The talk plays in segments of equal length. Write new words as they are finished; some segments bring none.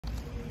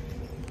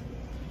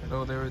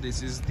Hello there,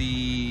 this is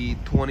the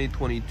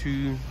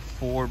 2022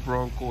 Ford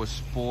Bronco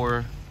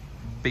Sport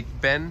Big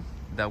Ben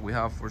that we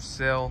have for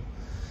sale.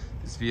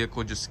 This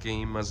vehicle just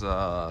came as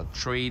a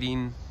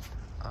trade-in.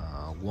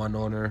 One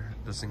owner,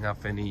 doesn't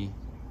have any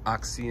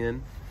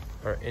accident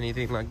or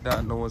anything like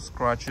that, no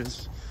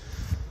scratches.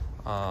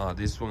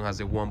 This one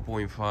has a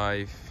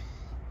 1.5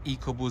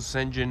 EcoBoost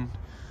engine.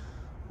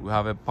 We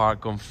have it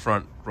parked on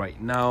front right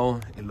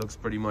now. It looks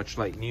pretty much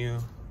like new,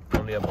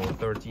 only about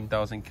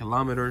 13,000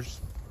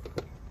 kilometers.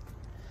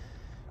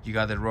 You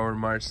got the rubber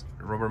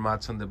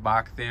mats on the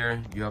back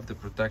there. You have the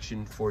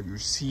protection for your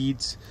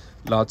seats.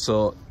 Lots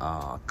of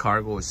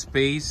cargo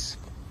space.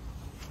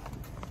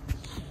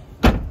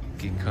 I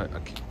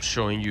keep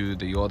showing you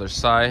the other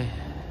side.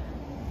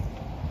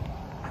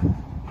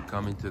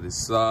 Coming to the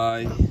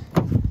side,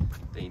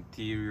 the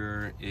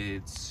interior,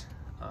 it's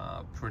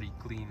pretty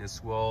clean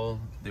as well.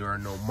 There are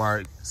no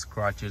marks,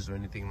 scratches, or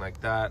anything like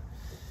that.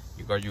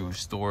 You got your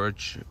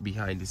storage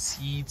behind the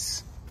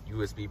seats.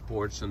 USB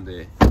ports on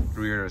the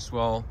rear as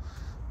well,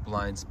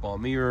 blind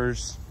spot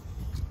mirrors,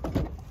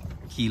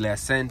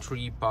 keyless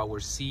entry,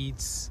 power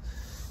seats.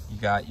 You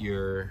got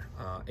your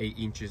 8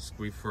 inches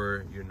grip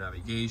for your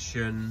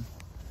navigation.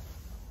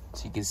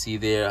 So you can see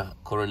there,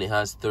 currently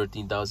has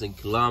 13,000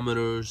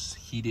 kilometers,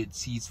 heated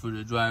seats for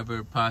the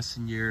driver,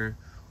 passenger,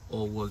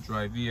 all-wheel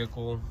drive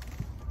vehicle,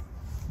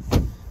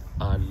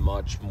 and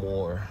much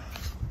more.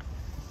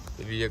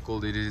 The vehicle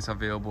that is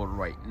available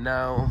right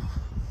now,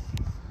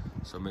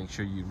 so make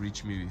sure you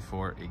reach me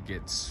before it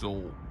gets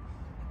sold.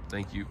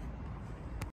 Thank you.